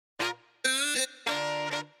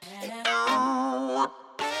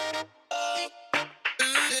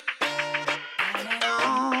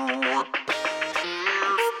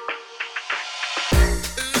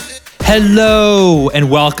Hello,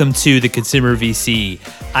 and welcome to the Consumer VC.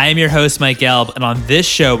 I am your host, Mike Gelb, and on this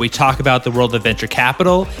show, we talk about the world of venture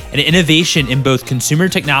capital and innovation in both consumer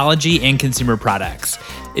technology and consumer products.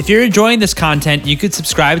 If you're enjoying this content, you could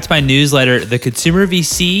subscribe to my newsletter,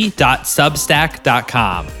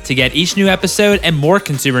 theconsumervc.substack.com, to get each new episode and more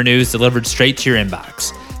consumer news delivered straight to your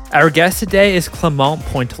inbox. Our guest today is Clément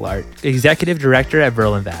Pointillart, Executive Director at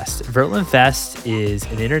Verlinvest. Verlinvest is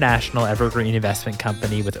an international evergreen investment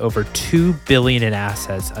company with over $2 billion in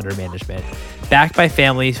assets under management, backed by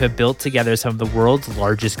families who have built together some of the world's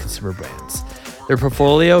largest consumer brands. Their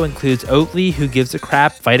portfolio includes Oatly, Who Gives a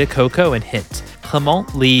Crap, Vita Coco, and Hint.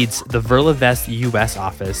 Clément leads the Verlinvest US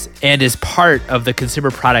office and is part of the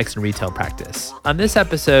consumer products and retail practice. On this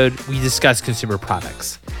episode, we discuss consumer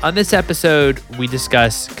products. On this episode, we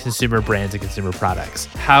discuss consumer brands and consumer products,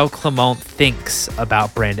 how Clément thinks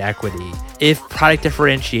about brand equity, if product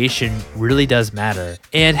differentiation really does matter,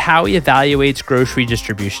 and how he evaluates grocery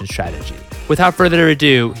distribution strategy. Without further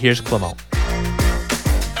ado, here's Clément.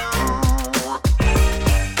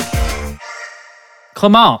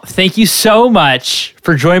 Clément, thank you so much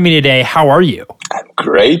for joining me today. How are you? I'm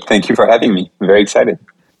great. Thank you for having me. I'm very excited.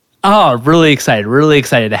 Oh, really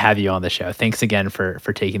excited to have you on the show. Thanks again for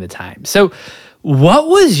taking the time. So what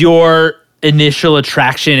was your initial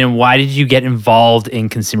attraction and why did you get involved in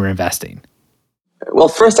consumer investing? Well,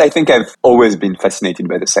 first, I think I've always been fascinated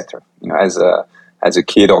by the sector. As a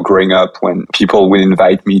kid or growing up, when people would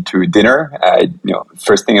invite me to dinner,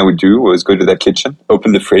 first thing I would do was go to the kitchen,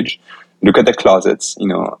 open the fridge, look at the closets,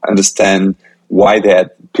 understand why they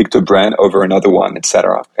had picked a brand over another one,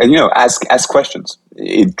 etc. And, ask questions.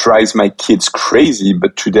 It drives my kids crazy.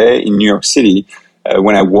 But today in New York City,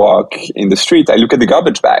 when I walk in the street, I look at the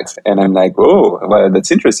garbage bags and I'm like, oh, well,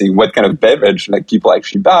 that's interesting. What kind of beverage people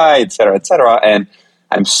actually buy, etc., etc. And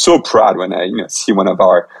I'm so proud when I see one of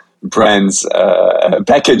our brands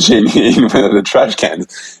packaging in one of the trash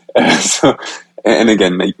cans. And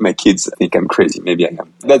again, my kids think I'm crazy. Maybe I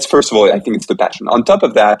am. That's first of all, I think it's the passion. On top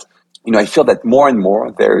of that, I feel that more and more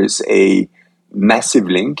there is a massive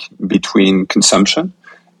link between consumption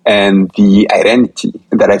and the identity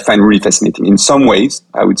that I find really fascinating. In some ways,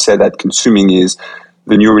 I would say that consuming is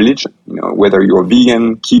the new religion. Whether you're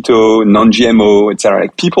vegan, keto, non-GMO, etc.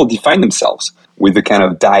 People define themselves with the kind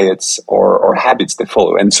of diets or habits they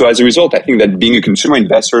follow. And so as a result, I think that being a consumer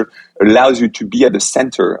investor allows you to be at the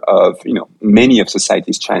center of, many of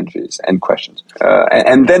society's challenges and questions.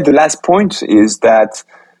 And then the last point is that,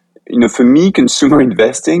 for me, consumer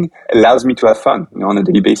investing allows me to have fun, on a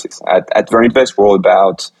daily basis. At Verlinvest, we're all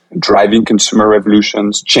about driving consumer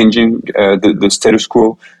revolutions, changing the status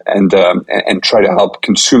quo, and try to help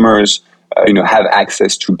consumers have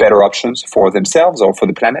access to better options for themselves or for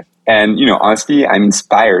the planet. And, honestly, I'm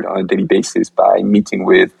inspired on a daily basis by meeting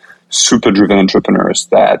with super driven entrepreneurs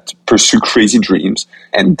that pursue crazy dreams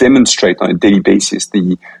and demonstrate on a daily basis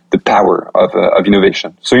the power of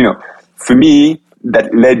innovation. So, for me,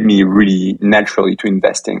 that led me really naturally to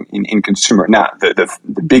investing in consumer. Now, the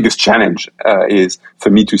biggest challenge is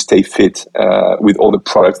for me to stay fit with all the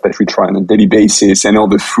products that we try on a daily basis and all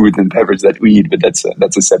the food and beverage that we eat, but that's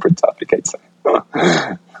a separate topic, I'd say.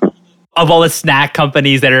 Of all the snack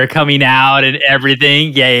companies that are coming out and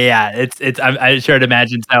everything, yeah. I'm sure to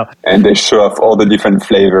imagine so. And they show off all the different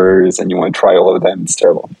flavors, and you want to try all of them. It's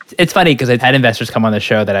terrible. It's funny because I've had investors come on the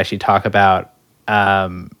show that actually talk about,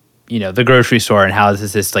 the grocery store and how this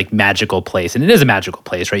is this magical place, and it is a magical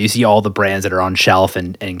place, right? You see all the brands that are on shelf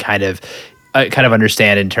and kind of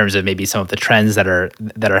understand in terms of maybe some of the trends that are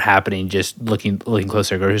happening. Just looking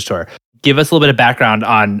closer at a grocery store. Give us a little bit of background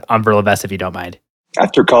on Verlinvest, if you don't mind.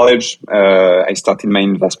 After college, I started my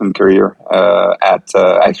investment career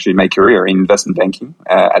my career in investment banking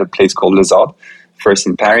at a place called Lazard, first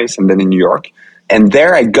in Paris and then in New York. And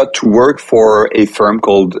there I got to work for a firm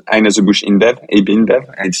called Anheuser-Busch InBev, AB InBev.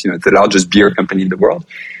 And it's the largest beer company in the world.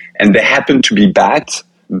 And they happen to be backed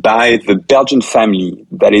by the Belgian family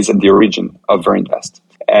that is at the origin of Verlinvest.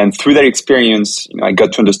 And through that experience, I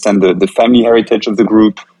got to understand the family heritage of the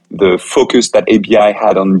group, the focus that ABI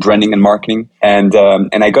had on branding and marketing. And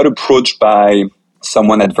I got approached by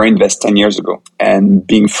someone at Verlinvest 10 years ago. And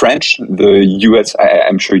being French, the US,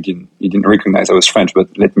 I'm sure you didn't recognize I was French, but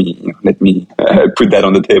let me put that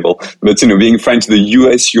on the table. But, being French, the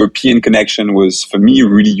US-European connection was, for me,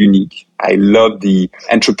 really unique. I love the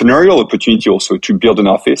entrepreneurial opportunity also to build an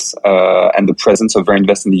office and the presence of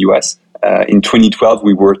Verlinvest in the US. In 2012,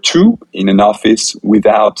 we were 2 in an office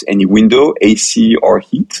without any window, AC or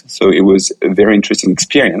heat. So it was a very interesting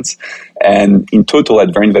experience. And in total at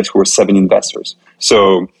Verlinvest, we were 7 investors.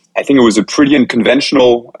 So I think it was a pretty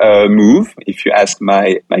unconventional move, if you ask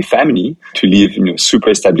my family, to leave super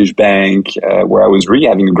established bank where I was really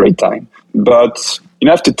having a great time. But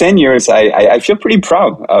after 10 years, I feel pretty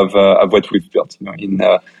proud of what we've built.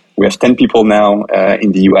 We have 10 people now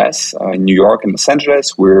in the US, in New York and Los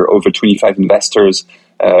Angeles. We're over 25 investors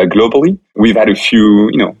globally. We've had a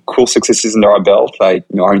few, cool successes under our belt, like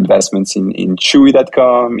our investments in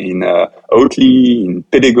Chewy.com, in Oatly, in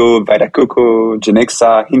Pedigo, Vita Coco,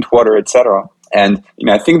 Genexa, Hintwater, etc. And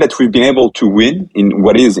I think that we've been able to win in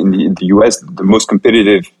what is in the US the most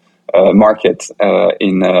competitive market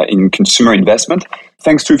in consumer investment,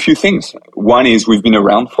 thanks to a few things. One is we've been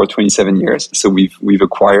around for 27 years, so we've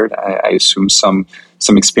acquired, I assume, some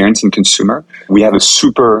experience in consumer. We have a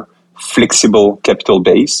super flexible capital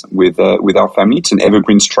base with our family. It's an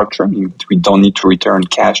evergreen structure, meaning that we don't need to return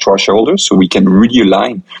cash to our shareholders, so we can really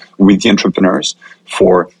align with the entrepreneurs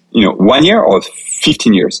for 1 year or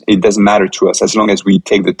 15 years. It doesn't matter to us as long as we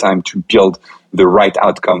take the time to build the right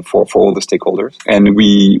outcome for all the stakeholders. And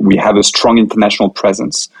we have a strong international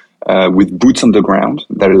presence with boots on the ground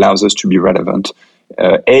that allows us to be relevant,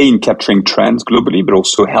 in capturing trends globally, but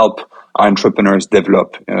also help our entrepreneurs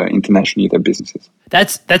develop internationally their businesses.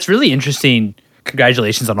 That's really interesting.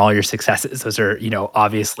 Congratulations on all your successes. Those are,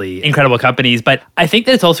 obviously incredible companies. But I think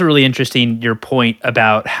that it's also really interesting, your point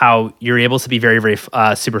about how you're able to be very, very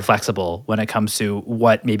super flexible when it comes to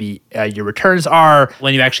what maybe your returns are,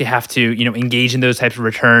 when you actually have to, engage in those types of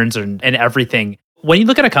returns and everything. When you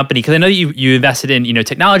look at a company, because I know you invested in,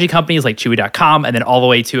 technology companies like Chewy.com, and then all the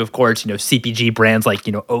way to, of course, CPG brands like,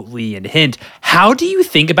 Oatly and Hint. How do you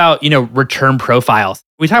think about, return profiles?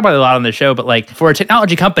 We talk about it a lot on the show, but like for a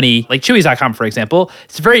technology company like Chewy.com, for example,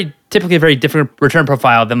 it's typically a very different return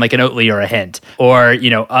profile than like an Oatly or a Hint or,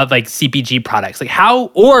 like CPG products. Like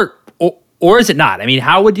how, or is it not? I mean,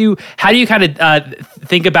 how do you kind of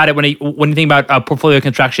think about it when you think about portfolio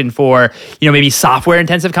construction for, maybe software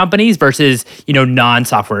intensive companies versus,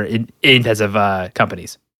 non-software intensive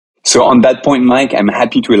companies? So on that point, Mike, I'm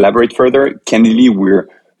happy to elaborate further. Candidly, we're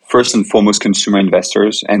first and foremost consumer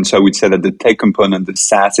investors, and so I would say that the tech component, the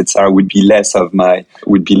SaaS, etc., would be less my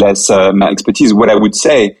expertise. What I would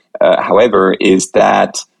say, however, is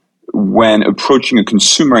that when approaching a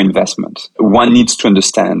consumer investment, one needs to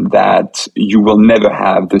understand that you will never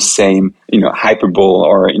have the same, hyperbole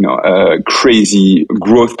or, crazy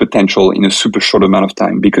growth potential in a super short amount of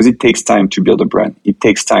time, because it takes time to build a brand. It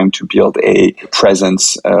takes time to build a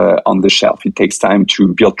presence on the shelf. It takes time to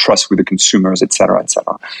build trust with the consumers, et cetera, et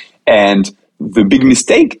cetera. And the big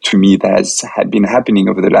mistake to me that had been happening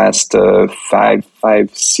over the last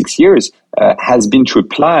 6 years has been to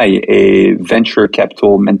apply a venture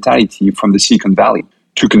capital mentality from the Silicon Valley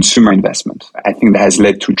to consumer investment. I think that has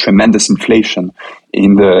led to tremendous inflation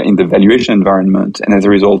in the valuation environment, and as a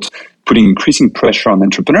result, putting increasing pressure on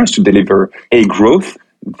entrepreneurs to deliver a growth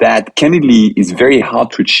that candidly is very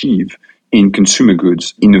hard to achieve in consumer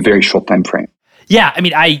goods in a very short time frame. Yeah, I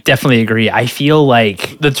mean, I definitely agree. I feel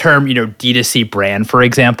like the term, D2C brand, for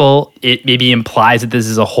example, it maybe implies that this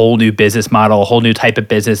is a whole new business model, a whole new type of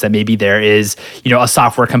business, that maybe there is, a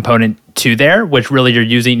software component to there, which really you're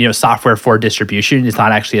using, software for distribution. It's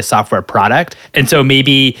not actually a software product. And so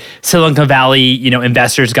maybe Silicon Valley,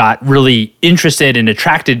 investors got really interested and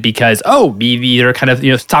attracted because, maybe they're kind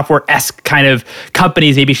of, software-esque kind of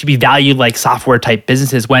companies maybe should be valued like software type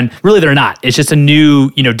businesses, when really they're not. It's just a new,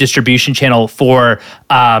 distribution channel for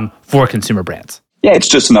consumer brands. Yeah, it's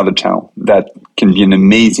just another channel that can be an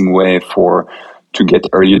amazing way to get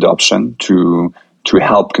early adoption, to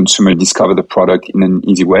help consumers discover the product in an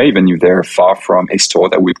easy way, even if they're far from a store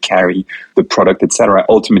that would carry the product, etc.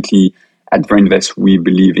 Ultimately, at Verlinvest, we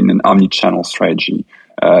believe in an omni-channel strategy.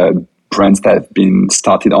 Brands that have been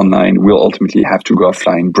started online will ultimately have to go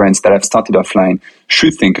offline. Brands that have started offline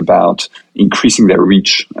should think about increasing their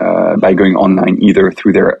reach by going online, either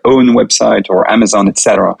through their own website or Amazon,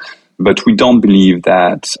 etc. But we don't believe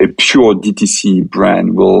that a pure DTC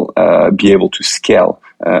brand will be able to scale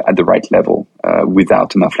at the right level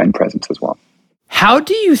without an offline presence as well. How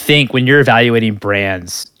do you think, when you're evaluating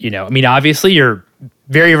brands, obviously you're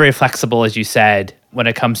very, very flexible, as you said, when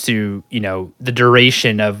it comes to, the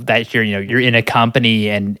duration of that you're in a company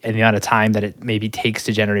and the amount of time that it maybe takes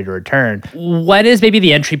to generate a return. What is maybe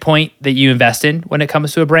the entry point that you invest in when it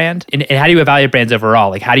comes to a brand? And how do you evaluate brands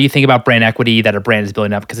overall? Like, how do you think about brand equity that a brand is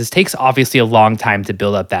building up? Because it takes obviously a long time to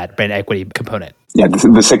build up that brand equity component. Yeah,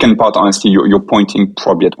 the second part, honestly, you're pointing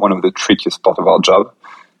probably at one of the trickiest part of our job.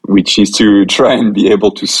 which is to try and be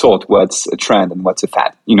able to sort what's a trend and what's a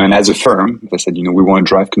fad. And as a firm, as I said, we want to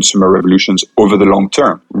drive consumer revolutions over the long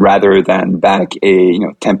term rather than back a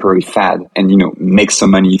temporary fad and make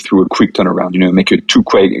some money through a quick turnaround. Make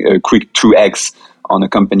a quick 2x on a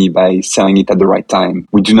company by selling it at the right time.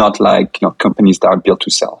 We do not like companies that are built to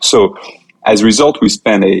sell. So as a result, we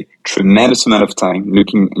spend a tremendous amount of time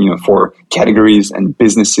looking for categories and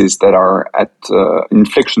businesses that are at an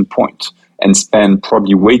inflection point, and spend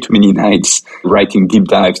probably way too many nights writing deep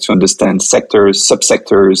dives to understand sectors,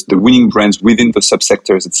 subsectors, the winning brands within the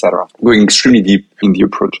subsectors, etc. Going extremely deep in the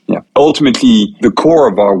approach. Yeah. Ultimately, the core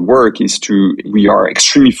of our work we are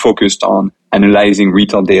extremely focused on analyzing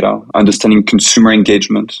retail data, understanding consumer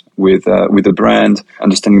engagement with the brand,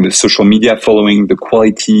 understanding the social media following, the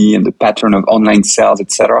quality and the pattern of online sales,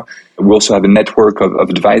 etc. We also have a network of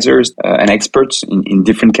advisors and experts in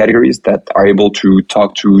different categories that are able to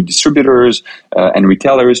talk to distributors and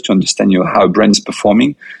retailers to understand how a brand is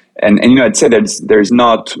performing. And I'd say that there's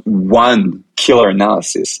not one killer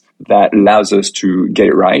analysis that allows us to get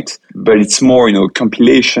it right, but it's more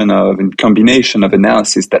compilation of and combination of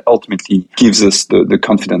analysis that ultimately gives us the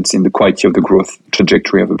confidence in the quality of the growth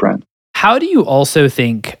trajectory of a brand. How do you also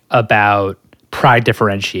think about product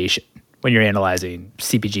differentiation when you're analyzing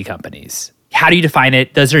CPG companies? How do you define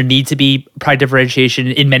it? Does there need to be product differentiation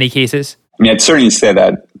in many cases? I'd certainly say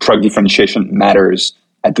that product differentiation matters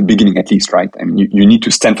at the beginning, at least, right? You need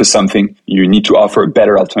to stand for something. You need to offer a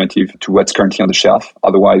better alternative to what's currently on the shelf.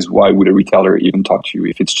 Otherwise, why would a retailer even talk to you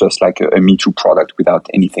if it's just like a Me Too product without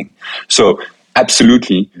anything? So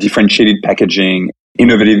absolutely, differentiated packaging,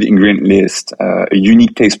 innovative ingredient list, a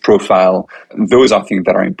unique taste profile, those are things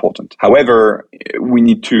that are important. However, we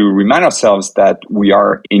need to remind ourselves that we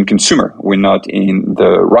are in consumer. We're not in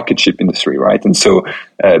the rocket ship industry, right? And so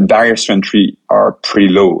barriers to entry are pretty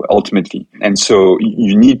low ultimately. And so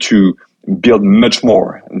you need to build much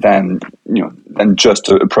more than just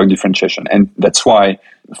a product differentiation. And that's why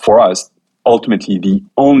for us, ultimately, the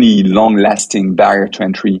only long-lasting barrier to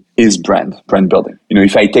entry is brand building.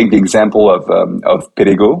 If I take the example of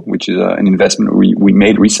Perego, which is an investment we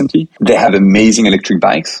made recently, they have amazing electric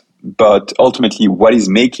bikes. But ultimately, what is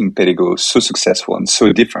making Perego so successful and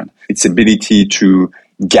so different? Its ability to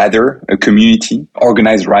gather a community,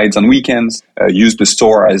 organize rides on weekends, use the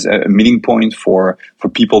store as a meeting point for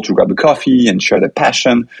people to grab a coffee and share their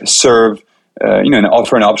passion, serve and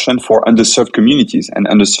offer an option for underserved communities and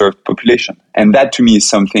underserved population. And that to me is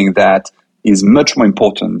something that is much more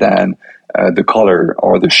important than the color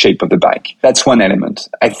or the shape of the bike. That's one element.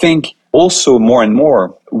 I think also more and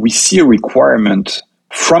more we see a requirement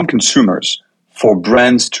from consumers for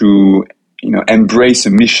brands to embrace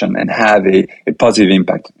a mission and have a positive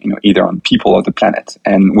impact, either on people or the planet.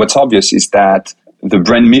 And what's obvious is that the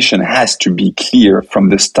brand mission has to be clear from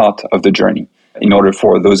the start of the journey in order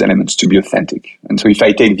for those elements to be authentic. And so if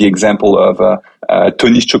I take the example of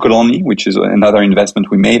Tony's Chocolonely, which is another investment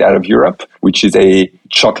we made out of Europe, which is a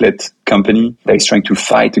chocolate company that is trying to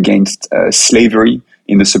fight against slavery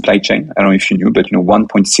in the supply chain. I don't know if you knew, but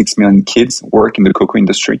 1.6 million kids work in the cocoa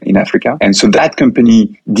industry in Africa. And so that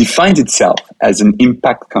company defines itself as an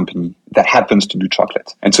impact company that happens to do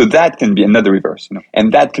chocolate. And so that can be another reverse,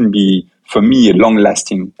 and that can be, for me, a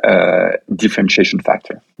long-lasting differentiation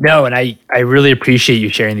factor. No, and I really appreciate you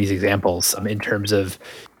sharing these examples in terms of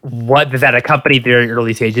what that a company at their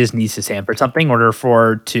early stages needs to stand for something in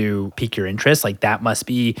order to pique your interest. Like that must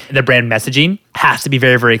be, the brand messaging has to be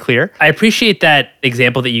very, very clear. I appreciate that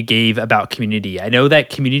example that you gave about community. I know that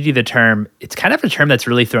community, the term, it's kind of a term that's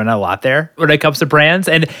really thrown out a lot there when it comes to brands.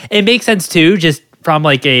 And it makes sense too, just from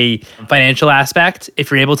like a financial aspect. If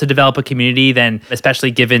you're able to develop a community, then especially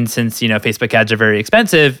given since, Facebook ads are very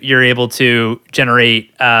expensive, you're able to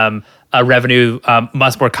generate a revenue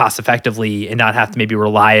much more cost effectively and not have to maybe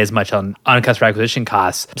rely as much on customer acquisition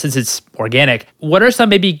costs since it's organic. What are some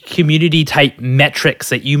maybe community type metrics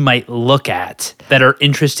that you might look at that are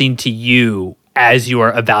interesting to you as you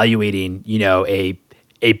are evaluating,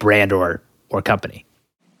 a brand or company?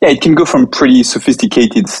 Yeah, it can go from pretty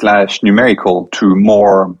sophisticated / numerical to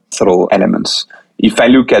more subtle elements. If I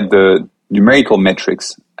look at the numerical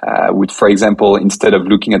metrics, would, for example, instead of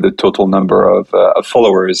looking at the total number of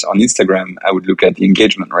followers on Instagram, I would look at the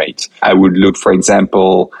engagement rate. I would look, for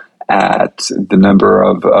example, at the number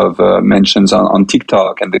of mentions on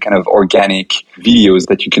TikTok and the kind of organic videos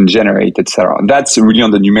that you can generate, etc. That's really on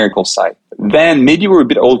the numerical side. Then maybe we're a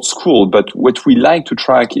bit old school, but what we like to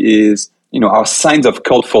track is our signs of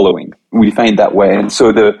cult following. we define it that way. And so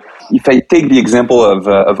if I take the example of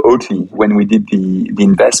Oatly, when we did the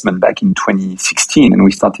investment back in 2016 and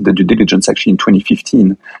we started the due diligence actually in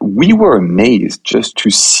 2015, we were amazed just to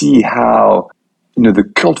see how, the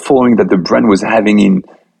cult following that the brand was having in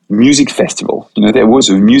music festival. There was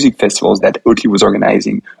a music festivals that Oatly was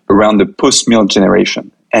organizing around the post-meal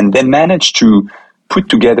generation. And they managed to put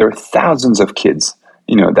together thousands of kids,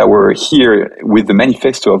 that were here with the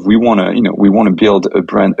manifesto of we want to build a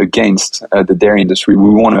brand against the dairy industry. We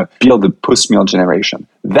want to build the post-meal generation.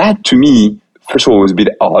 That to me, first of all, was a bit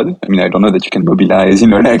odd. I mean, I don't know that you can mobilize, I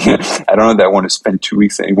don't know that I want to spend 2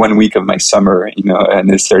 weeks, 1 week of my summer,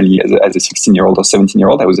 necessarily as a 16-year-old or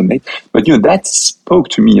 17-year-old. I was amazed. But, that spoke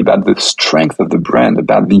to me about the strength of the brand,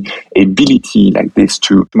 about the ability like this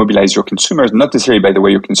to mobilize your consumers, not necessarily, by the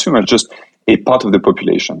way, your consumers, just a part of the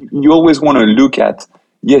population. You always want to look at,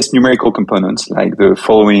 yes, numerical components like the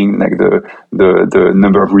following, like the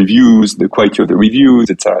number of reviews, the quality of the reviews,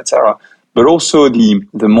 etc., but also the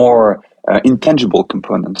more intangible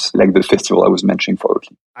components like the festival I was mentioning for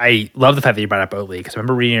Oatly. I love the fact that you brought up Oatly because I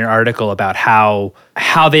remember reading an article about how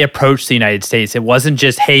they approached the United States. It wasn't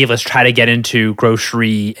just, hey, let's try to get into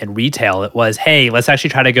grocery and retail. It was, hey, let's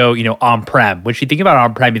actually try to go, on-prem. When you think about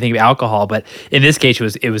on-prem, you think of alcohol, but in this case,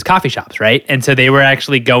 it was coffee shops, right? And so they were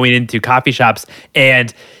actually going into coffee shops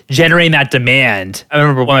and generating that demand. I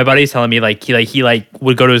remember one of my buddies telling me he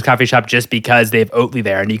would go to his coffee shop just because they have Oatly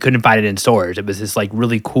there and he couldn't find it in stores. It was this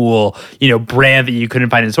really cool, brand that you couldn't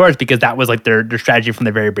find in stores because that was their strategy from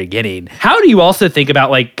the very beginning. How do you also think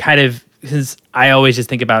about because I always just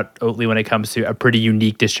think about Oatly when it comes to a pretty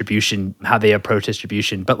unique distribution, how they approach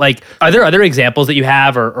distribution. But are there other examples that you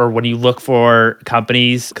have or when you look for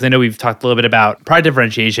companies? Because I know we've talked a little bit about product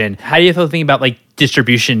differentiation. How do you think about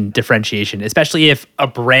distribution differentiation, especially if a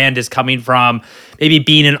brand is coming from maybe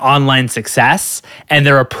being an online success and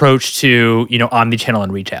their approach to, omnichannel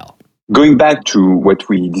and retail? Going back to what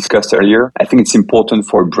we discussed earlier, I think it's important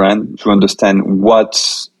for a brand to understand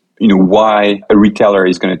why a retailer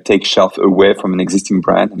is going to take shelf away from an existing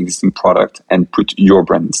brand, an existing product, and put your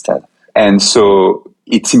brand instead. And so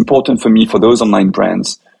it's important for me, for those online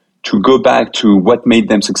brands, to go back to what made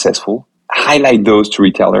them successful, highlight those to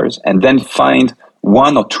retailers, and then find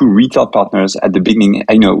one or two retail partners at the beginning.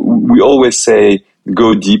 I know we always say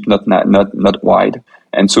go deep, not wide.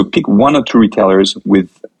 And so pick one or two retailers with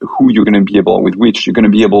which you're going to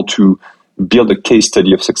be able to build a case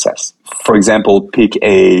study of success. For example, pick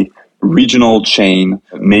a regional chain,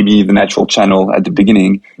 maybe the natural channel at the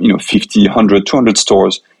beginning, 50, 100, 200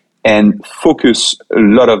 stores, and spend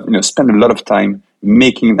a lot of time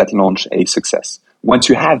making that launch a success. Once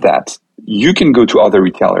you have that, you can go to other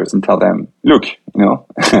retailers and tell them, look,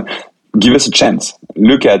 give us a chance.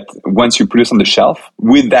 Look at once you put us on the shelf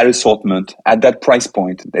with that assortment at that price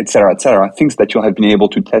point, et cetera, things that you'll have been able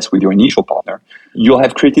to test with your initial partner. You'll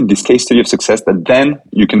have created this case study of success that then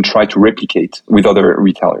you can try to replicate with other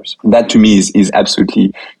retailers. That to me is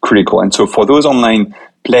absolutely critical. And so for those online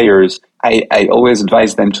players, I always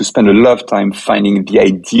advise them to spend a lot of time finding the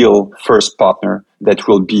ideal first partner that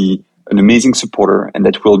will be an amazing supporter and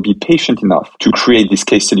that will be patient enough to create this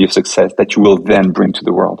case study of success that you will then bring to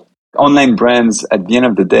the world. Online brands, at the end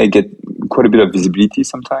of the day, get quite a bit of visibility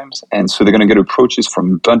sometimes. And so they're going to get approaches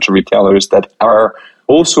from a bunch of retailers that are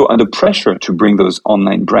also under pressure to bring those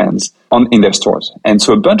online brands in their stores. And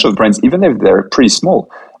so a bunch of brands, even if they're pretty small,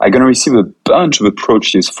 are going to receive a bunch of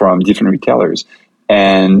approaches from different retailers.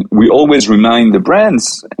 And we always remind the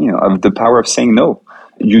brands, of the power of saying no.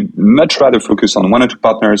 You'd much rather focus on one or two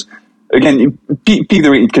partners. Again,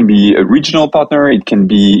 it can be a regional partner, it can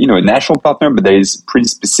be a national partner, but that is pretty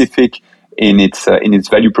specific in its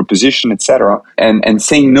value proposition, etc. And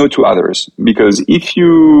saying no to others, because if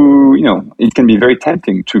it can be very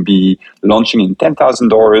tempting to be launching in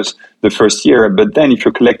 $10,000 the first year, but then if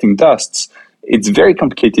you're collecting dusts, it's very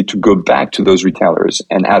complicated to go back to those retailers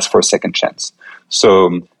and ask for a second chance.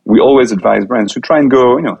 So we always advise brands to try and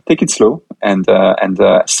go, take it slow and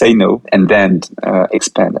say no, and then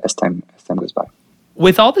expand as time goes by.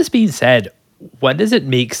 With all this being said, when does it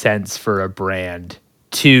make sense for a brand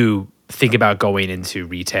to think about going into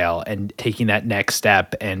retail and taking that next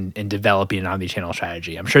step and developing an omnichannel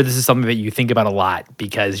strategy? I'm sure this is something that you think about a lot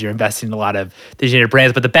because you're investing in a lot of digital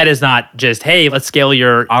brands, but the bet is not just, hey, let's scale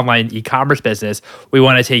your online e-commerce business. We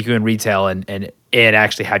want to take you in retail and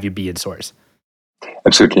actually have you be in stores.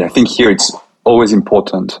 Absolutely. I think here it's always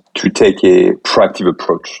important to take a proactive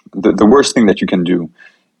approach. The worst thing that you can do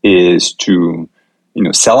is to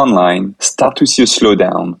sell online, start to see a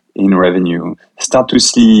slowdown in revenue, start to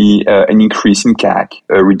see an increase in CAC,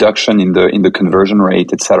 a reduction in the conversion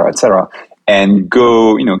rate, et cetera, and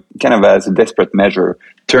go, kind of as a desperate measure,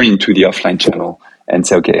 turn into the offline channel and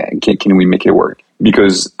say, okay, can we make it work?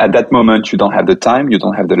 Because at that moment, you don't have the time, you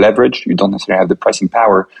don't have the leverage, you don't necessarily have the pricing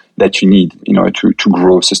power that you need in order to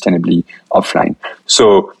grow sustainably offline.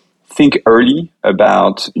 So think early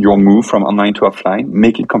about your move from online to offline,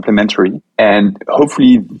 make it complementary, and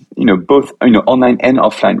hopefully, both, online and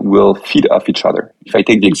offline will feed off each other. If I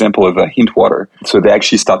take the example of Hint Water, so they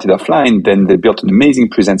actually started offline, then they built an amazing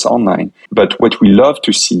presence online. But what we love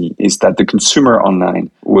to see is that the consumer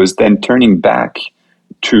online was then turning back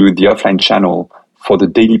to the offline channel for the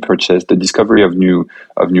daily purchase, the discovery of new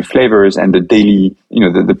flavors, and the daily,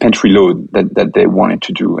 the pantry load that they wanted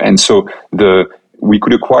to do. And so we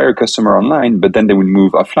could acquire a customer online, but then they would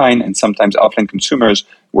move offline, and sometimes offline consumers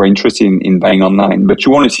were interested in buying online. But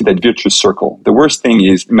you want to see that virtuous circle. The worst thing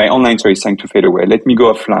is my online story is starting to fade away. Let me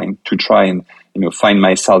go offline to try and find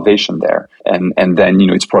my salvation there, and then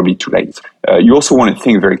it's probably too late. You also want to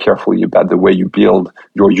think very carefully about the way you build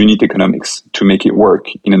your unit economics to make it work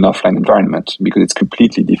in an offline environment, because it's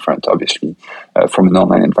completely different, obviously, from an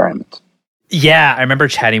online environment. Yeah, I remember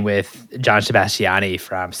chatting with John Sebastiani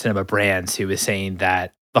from Cinema Brands, who was saying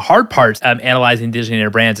that the hard part of analyzing digitally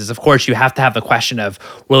native brands is, of course, you have to have the question of,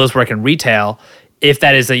 will this work in retail? If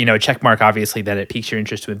that is a check mark, obviously, then it piques your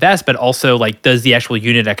interest to invest, but also does the actual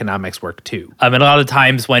unit economics work too? And a lot of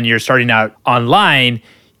times when you're starting out online,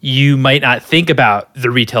 you might not think about the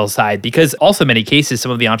retail side, because also in many cases,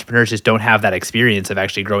 some of the entrepreneurs just don't have that experience of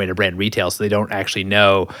actually growing a brand retail. So they don't actually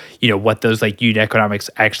know, what those unit economics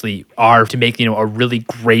actually are to make, a really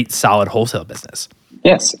great, solid wholesale business.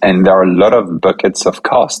 Yes. And there are a lot of buckets of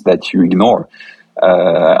costs that you ignore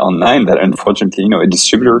online that, unfortunately, a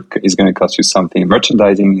distributor is going to cost you something,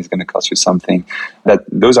 merchandising is going to cost you something.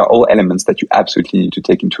 Those are all elements that you absolutely need to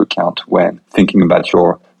take into account when thinking about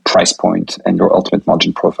your price point and your ultimate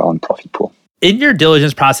margin profile and profit pool. In your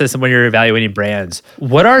diligence process and when you're evaluating brands,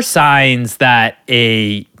 what are signs that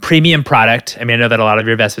a premium product, I know that a lot of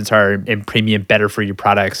your investments are in premium, better for you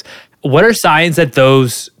products. What are signs that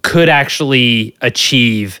those could actually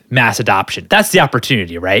achieve mass adoption? That's the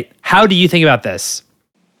opportunity, right? How do you think about this?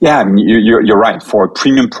 Yeah, you're right. For a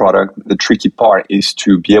premium product, the tricky part is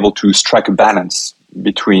to be able to strike a balance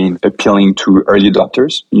between appealing to early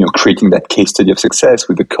adopters, creating that case study of success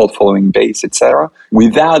with a cult following base, etc.,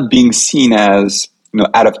 without being seen as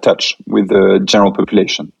out of touch with the general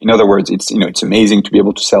population. In other words, it's amazing to be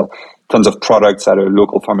able to sell tons of products at a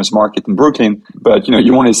local farmers market in Brooklyn, but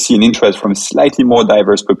you want to see an interest from a slightly more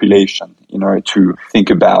diverse population in order to think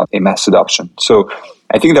about a mass adoption. So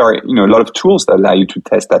I think there are a lot of tools that allow you to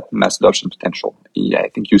test that mass adoption potential. Yeah, I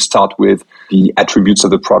think you start with the attributes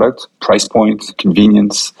of the product, price point,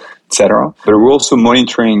 convenience, etc. But we're also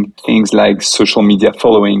monitoring things like social media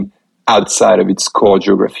following outside of its core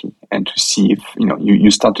geography, and to see if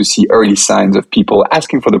you start to see early signs of people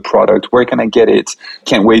asking for the product. Where can I get it?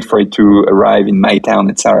 Can't wait for it to arrive in my town,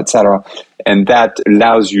 etc., etc. And that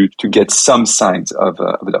allows you to get some signs of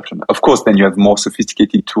adoption. Of course, then you have more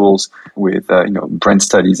sophisticated tools with brand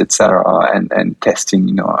studies, etc., and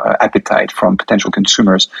testing appetite from potential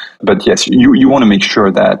consumers. But yes, you want to make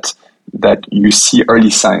sure that you see early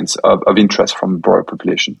signs of interest from the broader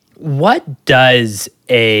population. What does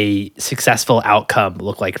a successful outcome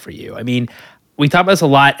look like for you? We talk about this a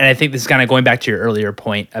lot, and I think this is kind of going back to your earlier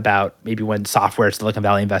point about maybe when software Silicon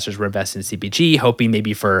Valley investors were investing in CPG, hoping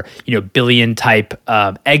maybe for billion type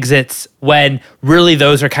exits, when really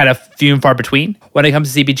those are kind of few and far between when it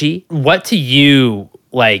comes to CPG. What to you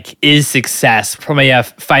is success from a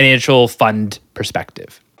financial fund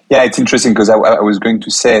perspective? Yeah, it's interesting because I was going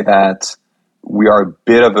to say that we are a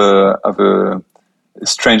bit of a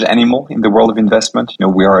strange animal in the world of investment.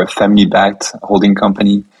 We are a family-backed holding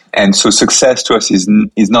company. And so success to us is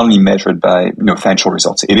not only measured by financial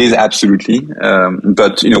results. It is absolutely,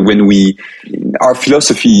 but when our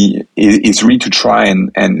philosophy is really to try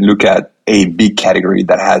and look at a big category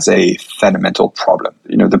that has a fundamental problem.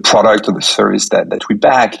 The product or the service that we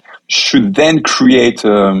back should then create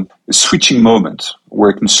a switching moment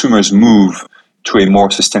where consumers move to a more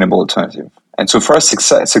sustainable alternative. And so for us,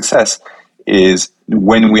 success is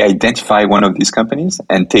when we identify one of these companies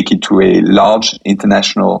and take it to a large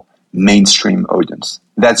international mainstream audience.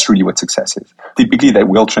 That's really what success is. Typically, that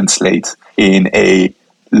will translate in a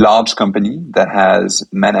large company that has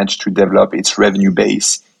managed to develop its revenue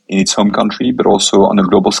base in its home country, but also on a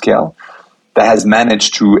global scale, that has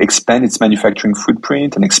managed to expand its manufacturing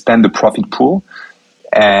footprint and expand the profit pool,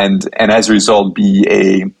 and as a result be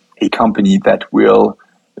a company that will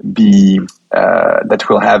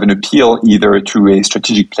have an appeal either to a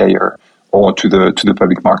strategic player or to the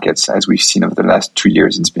public markets, as we've seen over the last 2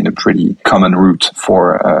 years. It's been a pretty common route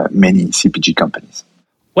for many CPG companies.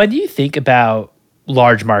 When you think about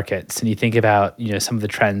large markets and you think about, some of the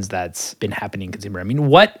trends that's been happening in consumer,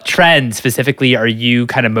 what trends specifically are you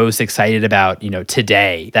kind of most excited about,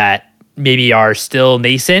 today that maybe are still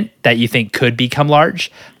nascent that you think could become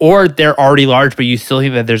large, or they're already large, but you still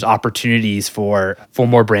think that there's opportunities for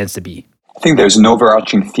more brands to be? I think there's an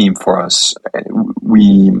overarching theme for us.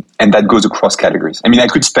 And that goes across categories. I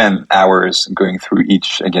could spend hours going through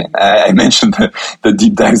each again. I mentioned the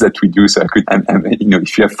deep dives that we do, so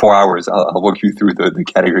if you have 4 hours, I'll walk you through the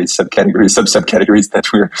categories, subcategories, subcategories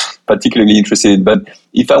that we're particularly interested in. But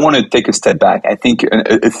if I want to take a step back, I think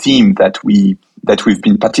a theme that we've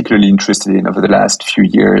been particularly interested in over the last few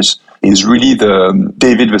years is really the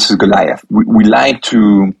David versus Goliath. We like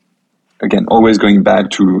to, again, always going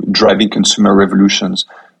back to driving consumer revolutions,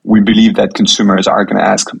 we believe that consumers are going to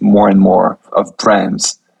ask more and more of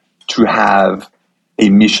brands to have a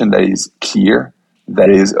mission that is clear, that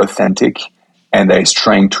is authentic, and that is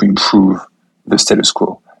trying to improve the status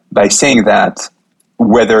quo. By saying that,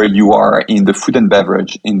 whether you are in the food and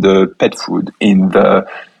beverage, in the pet food, in the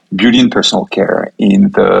beauty and personal care, in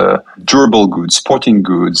the durable goods, sporting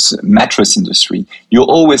goods, mattress industry, you'll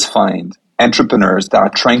always find entrepreneurs that are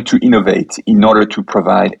trying to innovate in order to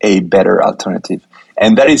provide a better alternative.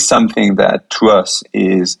 And that is something that to us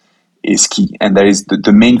is key. And that is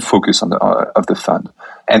the main focus of the fund.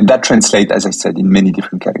 And that translates, as I said, in many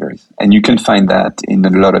different categories. And you can find that in a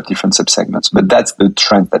lot of different subsegments. But that's the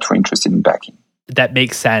trend that we're interested in backing. That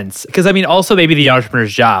makes sense. Because also maybe the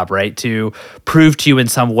entrepreneur's job, right? To prove to you in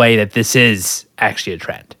some way that this is actually a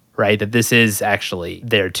trend, right? That this is actually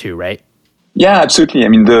there too, right? Yeah, absolutely.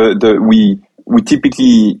 We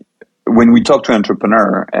typically, when we talk to an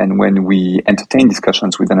entrepreneur and when we entertain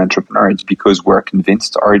discussions with an entrepreneur, it's because we're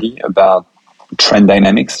convinced already about trend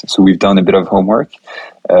dynamics. So we've done a bit of homework.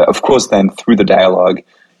 Of course, then through the dialogue,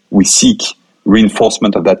 we seek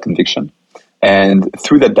reinforcement of that conviction. And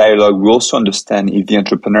through that dialogue, we also understand if the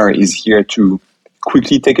entrepreneur is here to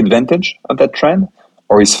quickly take advantage of that trend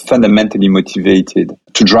or is fundamentally motivated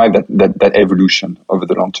to drive that evolution over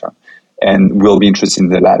the long term. And we'll be interested in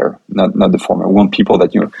the latter, not the former. We want people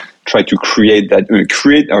that try to create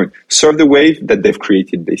or serve the wave that they've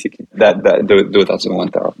created. Basically, those are the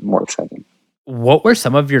ones that are more exciting. What were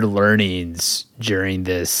some of your learnings during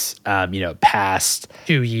this, past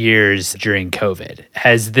 2 years during COVID?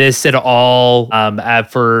 Has this at all,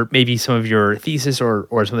 for maybe some of your thesis or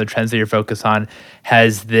some of the trends that you're focused on,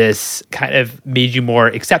 has this kind of made you more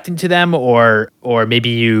accepting to them, or maybe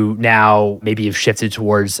you now you've shifted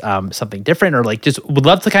towards something different, or just would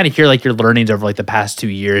love to kind of hear your learnings over the past 2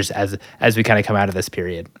 years as we kind of come out of this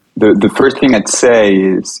period. The first thing I'd say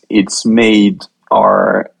is it's made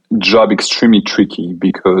our job extremely tricky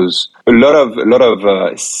because a lot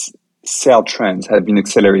of sale trends have been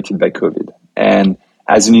accelerated by COVID. And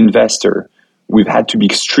as an investor, we've had to be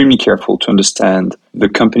extremely careful to understand the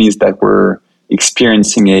companies that were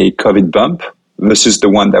experiencing a COVID bump versus the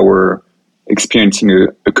one that were experiencing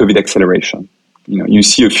a COVID acceleration. You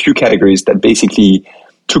see a few categories that basically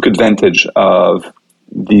took advantage of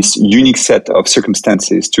this unique set of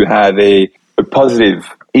circumstances to have a positive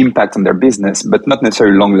impact on their business, but not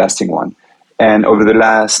necessarily a long-lasting one. And over the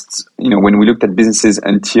last, when we looked at businesses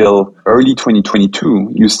until early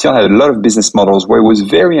 2022, you still had a lot of business models where it was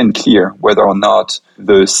very unclear whether or not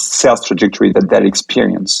the sales trajectory that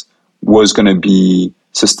experience was going to be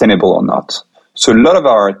sustainable or not. So a lot of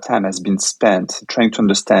our time has been spent trying to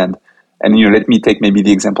understand, and let me take maybe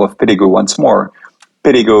the example of Perrigo once more.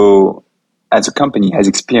 Perrigo as a company has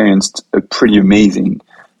experienced a pretty amazing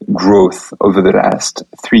growth over the last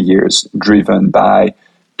 3 years, driven by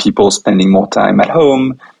people spending more time at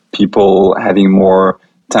home, people having more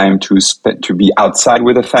time to be outside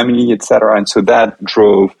with a family, etc. And so that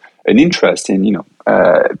drove an interest in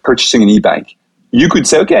purchasing an e-bike. You could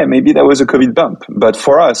say, okay, maybe that was a COVID bump, but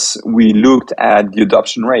for us, we looked at the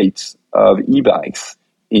adoption rate of e-bikes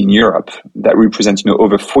in Europe that represents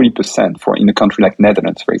over 40% in a country like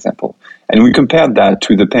Netherlands, for example. And we compared that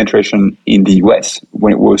to the penetration in the US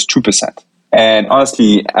when it was 2%. And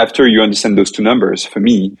honestly, after you understand those two numbers, for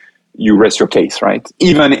me, you rest your case, right?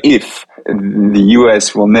 Even if the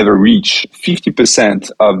US will never reach 50%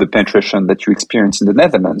 of the penetration that you experience in the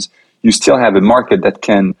Netherlands, you still have a market that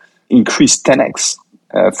can increase 10x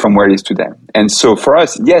from where it is today. And so for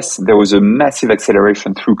us, yes, there was a massive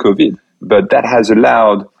acceleration through COVID, but that has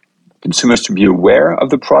allowed consumers to be aware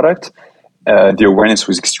of the product. The awareness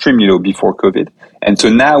was extremely low before COVID. And so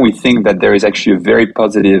now we think that there is actually a very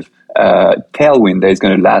positive tailwind that is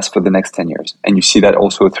going to last for the next 10 years. And you see that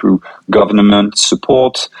also through government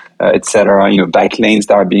support, et cetera, bike lanes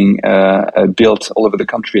that are being built all over the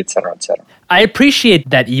country, et cetera, et cetera. I appreciate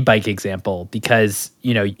that e-bike example because,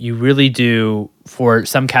 you really do, for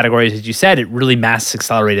some categories, as you said, it really mass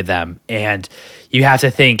accelerated them. And you have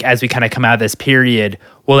to think, as we kind of come out of this period,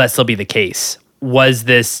 will that still be the case? Was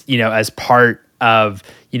this, as part of,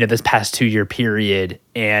 this past 2-year period,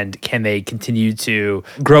 and can they continue to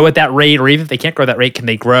grow at that rate? Or even if they can't grow that rate, can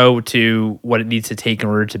they grow to what it needs to take in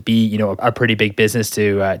order to be, a pretty big business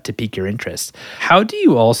to pique your interest? How do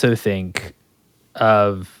you also think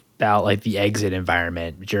about like the exit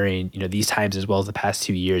environment during, these times as well as the past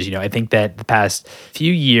 2 years? I think that the past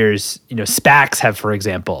few years, SPACs have, for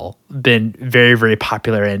example, been very, very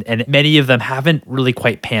popular, and many of them haven't really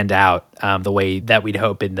quite panned out the way that we'd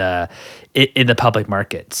hope in the public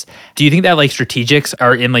markets. Do you think that like strategics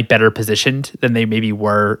are in like better positioned than they maybe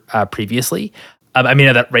were previously? I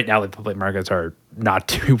mean, that right now the public markets are not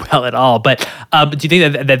doing well at all. But do you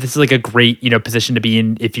think that this is like a great position to be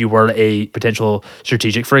in if you were a potential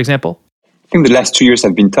strategic, for example? I think the last 2 years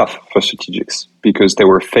have been tough for strategics because they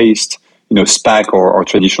were faced, SPAC or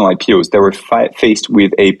traditional IPOs. They were faced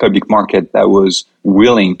with a public market that was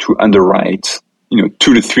willing to underwrite, 2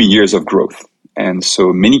 to 3 years of growth. And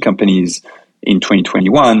so many companies in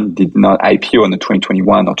 2021 did not IPO on the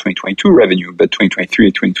 2021 or 2022 revenue, but 2023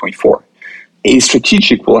 and 2024. A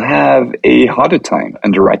strategic will have a harder time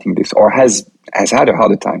underwriting this, or has had a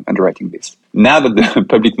harder time underwriting this. Now that the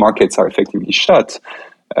public markets are effectively shut,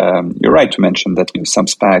 you're right to mention that some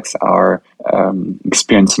SPACs are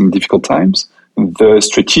experiencing difficult times. The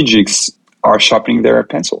strategics are sharpening their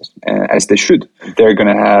pencils, as they should. They're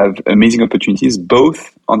going to have amazing opportunities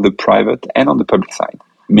both on the private and on the public side.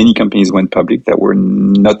 Many companies went public that were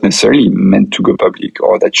not necessarily meant to go public,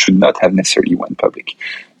 or that should not have necessarily went public.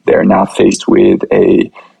 They're now faced with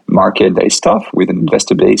a market that is tough, with an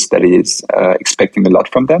investor base that is expecting a lot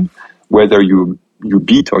from them. Whether you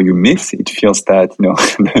beat or you miss, it feels that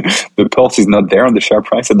the pulse is not there on the share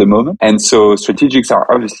price at the moment. And so strategics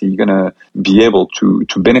are obviously going to be able to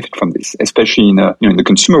benefit from this, especially in the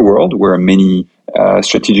consumer world, where many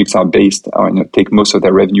strategics are based on take most of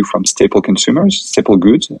their revenue from staple consumers, staple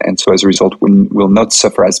goods, and so as a result will not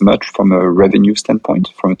suffer as much from a revenue standpoint,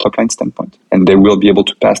 from a top line standpoint, and they will be able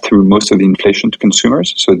to pass through most of the inflation to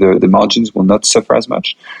consumers, so the margins will not suffer as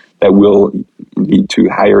much. That will lead to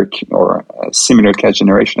higher or similar cash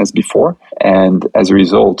generation as before, and as a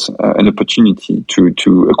result, an opportunity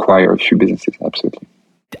to acquire a few businesses. Absolutely.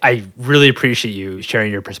 I really appreciate you sharing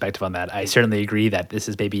your perspective on that. I certainly agree that this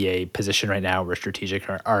is maybe a position right now where strategic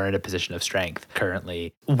are in a position of strength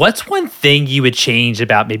currently. What's one thing you would change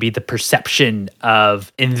about maybe the perception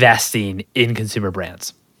of investing in consumer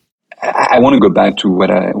brands? I want to go back to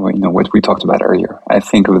what we talked about earlier. I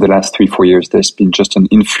think over the last 3-4 years, there's been just an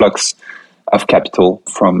influx of capital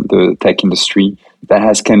from the tech industry that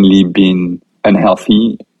has kindly been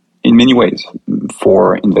unhealthy in many ways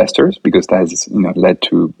for investors, because that has led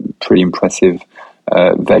to pretty impressive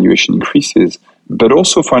valuation increases, but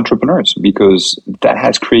also for entrepreneurs, because that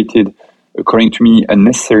has created, according to me,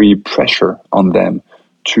 unnecessary pressure on them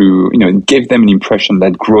to give them an impression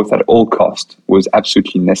that growth at all costs was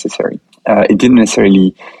absolutely necessary. It didn't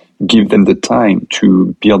necessarily give them the time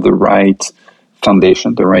to build the right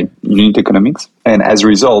foundation, the right unit economics, and as a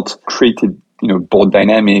result created board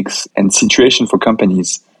dynamics and situation for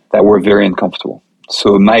companies that were very uncomfortable.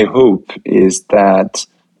 So my hope is that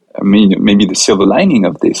maybe the silver lining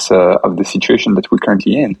of this of the situation that we're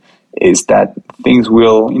currently in is that things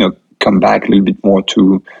will come back a little bit more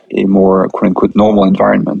to a more quote unquote normal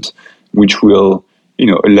environment, which will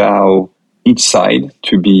allow each side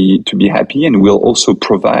to be happy, and will also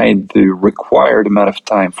provide the required amount of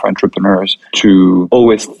time for entrepreneurs to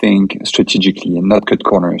always think strategically and not cut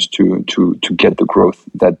corners to get the growth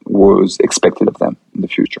that was expected of them in the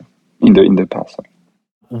future, in the past. Sorry.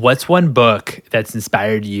 What's one book that's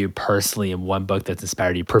inspired you personally and one book that's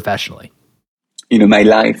inspired you professionally? My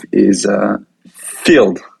life is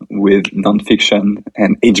filled with nonfiction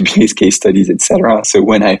and HBA's case studies, etc. So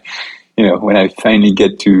when I finally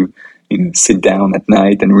get to sit down at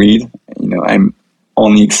night and read, I'm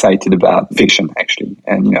only excited about fiction actually,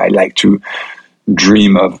 and I like to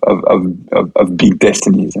dream of big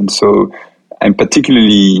destinies, and so I'm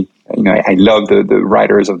particularly I love the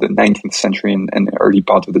writers of the 19th century and early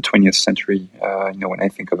part of the 20th century. When I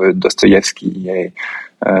think of Dostoevsky,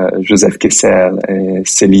 Joseph Kessel,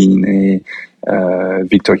 Céline,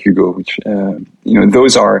 Victor Hugo, which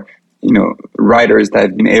those are writers that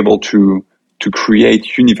have been able to create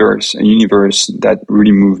a universe that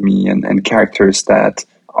really move me, and characters that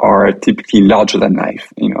are typically larger than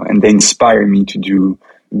life, and they inspire me to do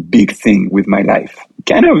big thing with my life.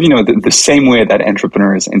 Kind of, the same way that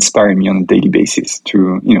entrepreneurs inspire me on a daily basis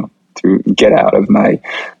to get out of my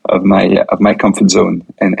comfort zone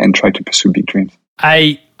and try to pursue big dreams.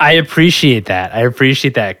 I appreciate that.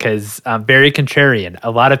 Because I'm very contrarian. A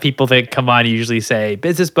lot of people that come on usually say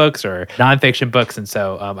business books or nonfiction books. And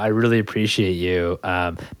so I really appreciate you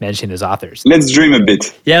mentioning those authors. Let's dream a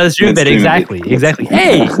bit. Yeah, let's dream a bit. Exactly.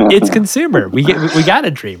 Hey, it's consumer. We got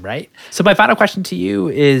to dream, right? So my final question to you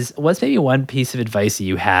is, what's maybe one piece of advice that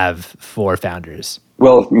you have for founders?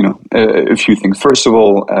 Well, a few things. First of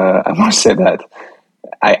all, I want to say that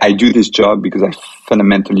I do this job because I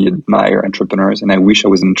fundamentally admire entrepreneurs, and I wish I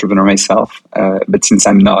was an entrepreneur myself. But since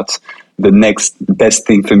I'm not, the next best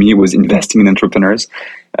thing for me was investing in entrepreneurs.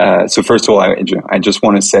 So first of all, I just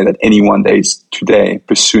want to say that anyone that is today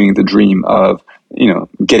pursuing the dream of,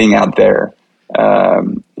 getting out there,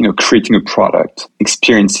 creating a product,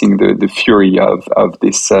 experiencing the fury of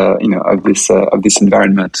this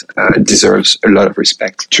environment, deserves a lot of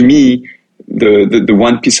respect. To me, the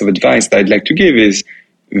one piece of advice that I'd like to give is,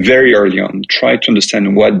 very early on, try to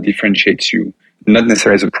understand what differentiates you, not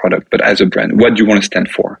necessarily as a product, but as a brand. What do you want to stand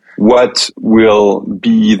for? What will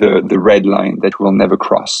be the red line that we'll never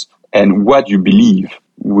cross? And what you believe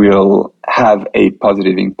will have a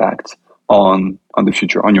positive impact on the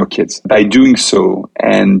future, on your kids. By doing so,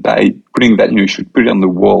 and by putting that, you should put it on the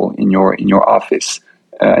wall in your office,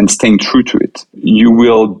 and staying true to it, you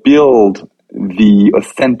will build the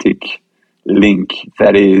authentic link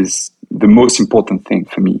that is the most important thing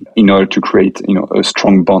for me in order to create, a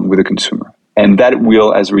strong bond with the consumer. And that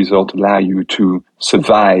will, as a result, allow you to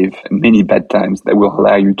survive many bad times, that will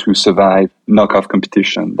allow you to survive knockoff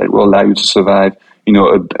competition, that will allow you to survive,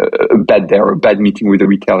 a bad day or a bad meeting with a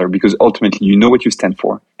retailer, because ultimately you know what you stand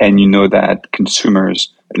for, and you know that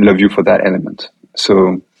consumers love you for that element.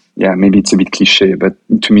 So yeah, maybe it's a bit cliche, but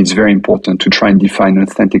to me it's very important to try and define an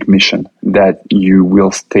authentic mission that you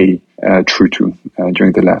will stay true to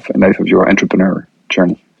during the life of your entrepreneur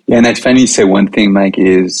journey. Yeah, and I'd finally say one thing, Mike,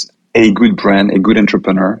 is a good brand, a good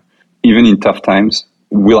entrepreneur, even in tough times,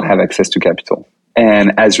 will have access to capital.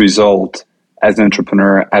 And as a result, as an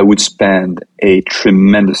entrepreneur, I would spend a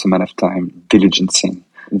tremendous amount of time diligencing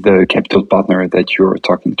the capital partner that you're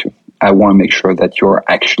talking to. I want to make sure that you're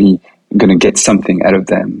actually going to get something out of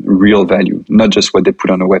them, real value, not just what they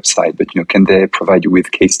put on a website, but can they provide you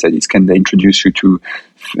with case studies? Can they introduce you to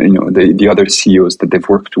the other CEOs that they've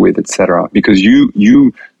worked with, etc.? Because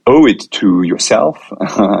you owe it to yourself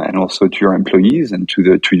and also to your employees and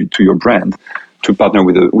to your brand to partner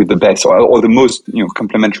with the best or the most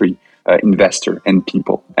complementary investor and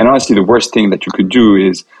people. And honestly, the worst thing that you could do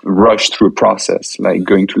is rush through a process, like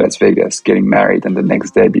going to Las Vegas, getting married, and the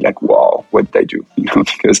next day be like, wow, what did I do?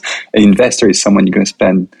 Because an investor is someone you're going to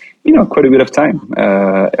spend, quite a bit of time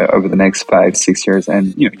over the next 5-6 years.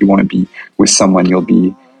 And, you want to be with someone you'll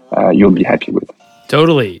be happy with.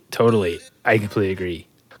 Totally. I completely agree.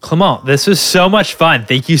 Clément, this was so much fun.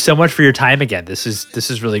 Thank you so much for your time again. This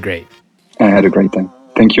is really great. I had a great time.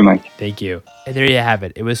 Thank you, Mike. Thank you. And there you have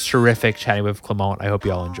it. It was terrific chatting with Clément. I hope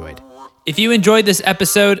you all enjoyed. If you enjoyed this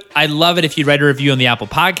episode, I'd love it if you'd write a review on the Apple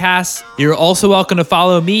Podcasts. You're also welcome to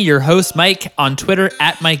follow me, your host, Mike, on Twitter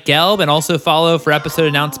 @MikeGelb, and also follow for episode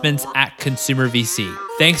announcements @ConsumerVC.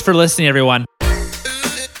 Thanks for listening, everyone.